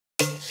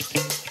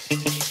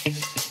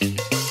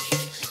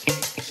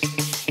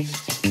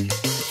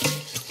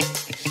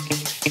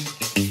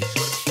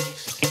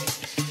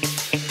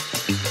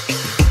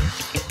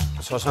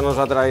Sosa nos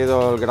ha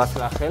traído el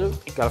Gracila Gel,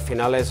 que al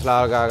final es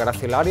la Alga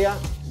Graciliaria,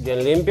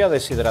 bien limpia,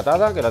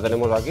 deshidratada, que la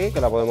tenemos aquí,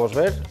 que la podemos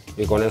ver,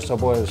 y con esto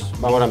pues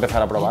vamos a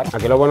empezar a probar.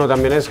 Aquí lo bueno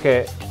también es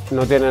que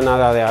no tiene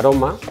nada de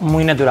aroma.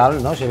 Muy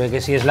natural, ¿no? Se ve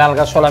que si es la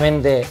alga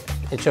solamente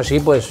hecho así,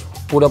 pues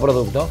puro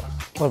producto.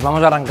 Pues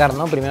vamos a arrancar,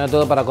 ¿no? Primero de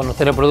todo, para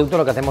conocer el producto,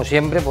 lo que hacemos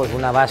siempre, pues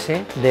una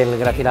base del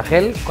Gracila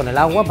Gel con el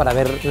agua para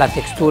ver la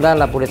textura,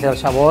 la pureza del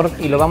sabor,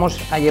 y lo vamos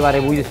a llevar a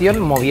ebullición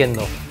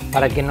moviendo,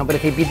 para que no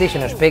precipite y se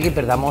nos pegue y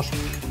perdamos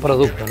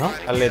producto, ¿no?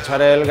 Al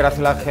echar el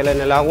Gracila Gel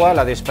en el agua,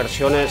 la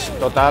dispersión es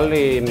total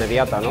e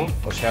inmediata, ¿no?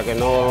 O sea que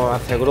no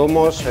hace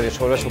grumos, se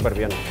disuelve súper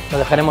bien. Lo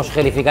dejaremos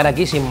gelificar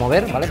aquí sin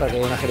mover, ¿vale? Para que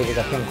haya una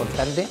gelificación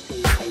constante.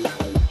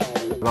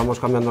 Vamos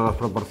cambiando las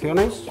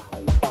proporciones.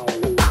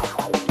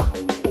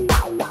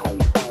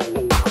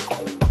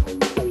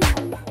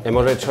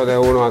 Hemos hecho de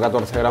 1 a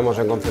 14 gramos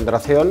en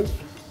concentración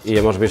y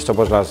hemos visto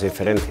pues las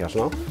diferencias,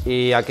 ¿no?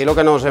 Y aquí lo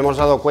que nos hemos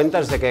dado cuenta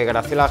es de que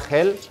Gracila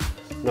Gel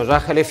nos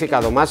ha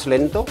gelificado más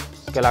lento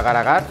que el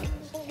agar-agar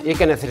y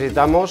que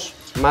necesitamos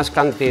más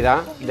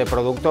cantidad de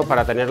producto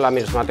para tener la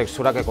misma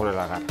textura que con el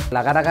agar. El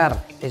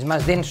agar-agar es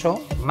más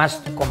denso,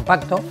 más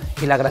compacto,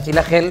 y la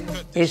Gracila Gel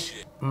es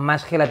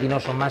más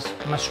gelatinoso, más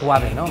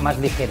suave, ¿no? Más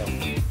ligero.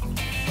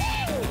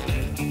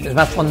 Es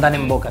más fondant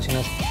en boca, se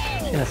nos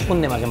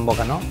funde más en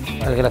boca, ¿no?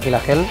 El Gracila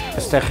Gel.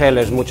 Este gel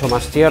es mucho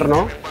más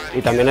tierno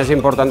y también es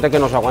importante que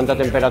nos aguante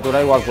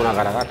temperatura igual que un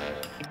agar-agar.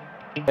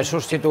 Es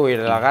sustituir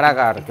el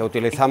agar-agar que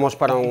utilizamos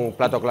para un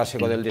plato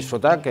clásico del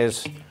disfrutar, que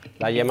es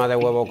la yema de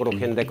huevo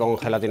crujiente con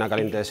gelatina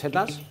caliente de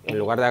setas. En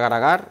lugar de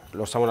agar-agar,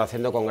 lo estamos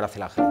haciendo con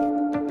Gracila Gel.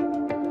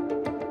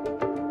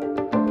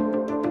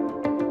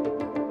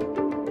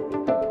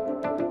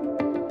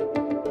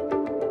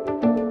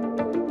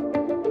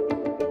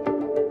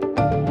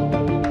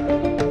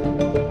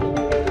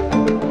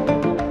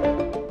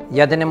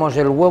 Ya tenemos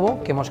el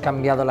huevo, que hemos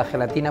cambiado la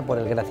gelatina por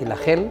el Gracila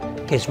Gel,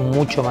 que es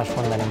mucho más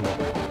fondant en boca.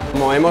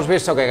 Como hemos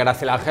visto que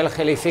Gracila Gel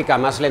gelifica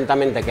más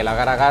lentamente que el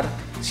agar-agar,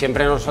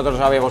 siempre nosotros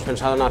habíamos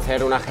pensado en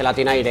hacer una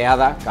gelatina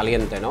aireada,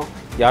 caliente, ¿no?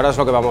 Y ahora es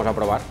lo que vamos a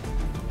probar.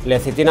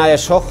 Lecitina de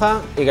soja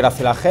y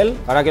Gracila Gel.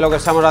 Ahora aquí lo que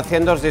estamos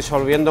haciendo es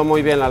disolviendo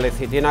muy bien la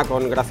lecitina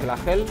con Gracila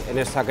Gel en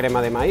esta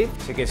crema de maíz.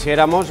 Si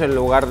quisiéramos, en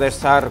lugar de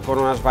estar con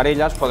unas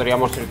varillas,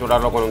 podríamos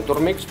triturarlo con un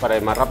turmix para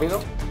ir más rápido.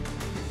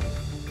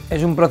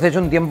 Es un proceso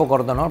en tiempo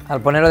corto, ¿no?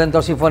 Al ponerlo dentro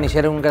del sifón y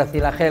ser un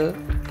Gracila Gel,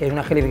 que es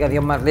una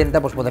gelificación más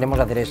lenta, pues podremos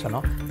hacer eso,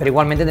 ¿no? Pero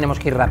igualmente tenemos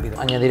que ir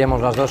rápido. Añadiremos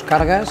las dos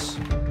cargas.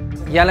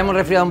 Ya le hemos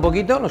resfriado un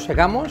poquito, lo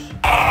secamos.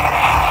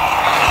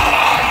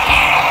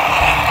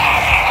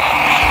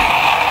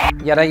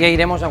 Y ahora ya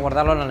iremos a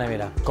guardarlo en la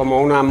nevera. Como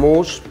una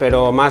mousse,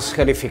 pero más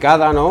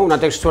gelificada, ¿no? Una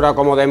textura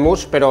como de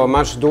mousse, pero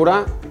más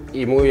dura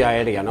y muy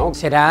aérea, ¿no?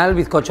 Será el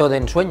bizcocho de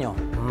ensueño,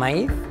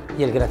 maíz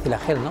y el Gracila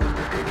Gel, ¿no?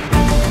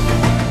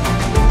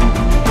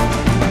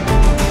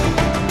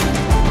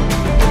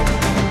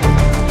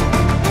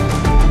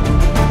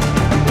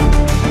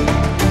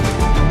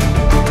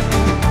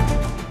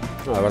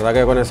 La verdad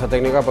que con esa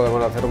técnica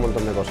podemos hacer un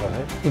montón de cosas,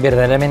 ¿eh? Y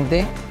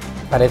verdaderamente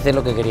parece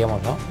lo que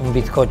queríamos, ¿no? Un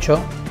bizcocho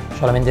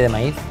solamente de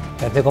maíz.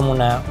 Parece como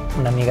una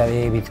miga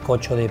de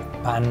bizcocho de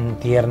pan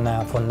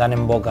tierna, fondant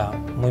en boca,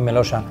 muy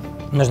melosa.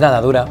 No es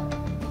nada dura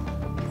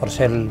por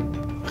ser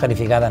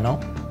gelificada, ¿no?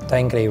 Está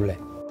increíble.